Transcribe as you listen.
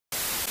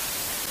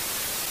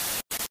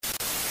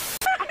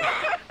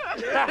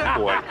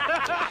Boy,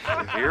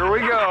 here we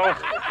go.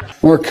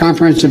 More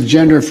comprehensive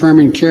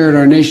gender-affirming care at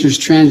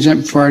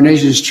for our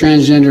nation's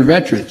transgender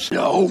veterans.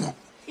 No.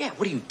 Yeah,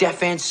 what are you,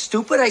 deaf and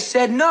stupid? I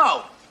said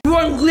no. You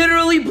are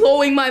literally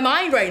blowing my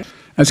mind right now.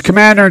 As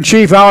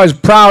Commander-in-Chief, I was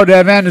proud to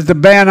have ended the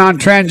ban on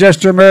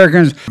transgender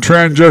Americans.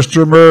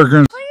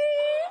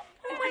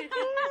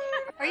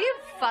 Are you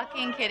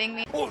fucking kidding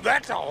me? Oh,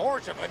 that's a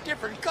horse of a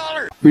different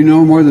color. We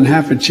know more than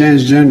half of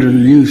transgender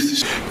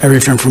youth.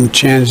 Everything from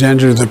transgender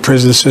to the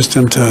prison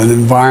system to the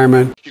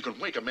environment. You can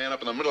wake a man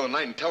up in the middle of the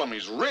night and tell him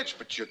he's rich,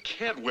 but you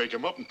can't wake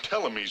him up and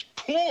tell him he's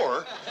poor.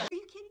 Are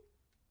you kidding?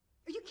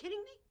 Are you kidding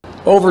me?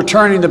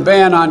 Overturning the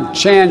ban on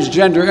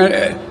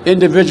transgender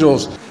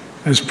individuals.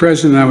 As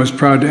president, I was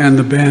proud to end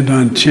the ban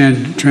on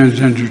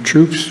transgender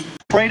troops.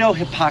 Fredo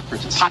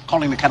hypocrisy. Pot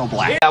calling the kettle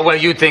black. Yeah, well,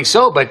 you'd think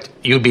so, but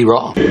you'd be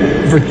wrong.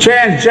 For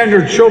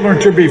transgender children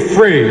to be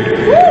free.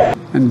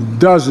 And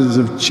dozens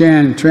of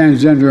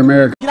transgender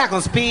Americans. You're not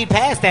going to speed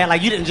past that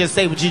like you didn't just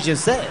say what you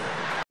just said.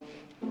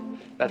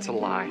 That's a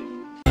lie.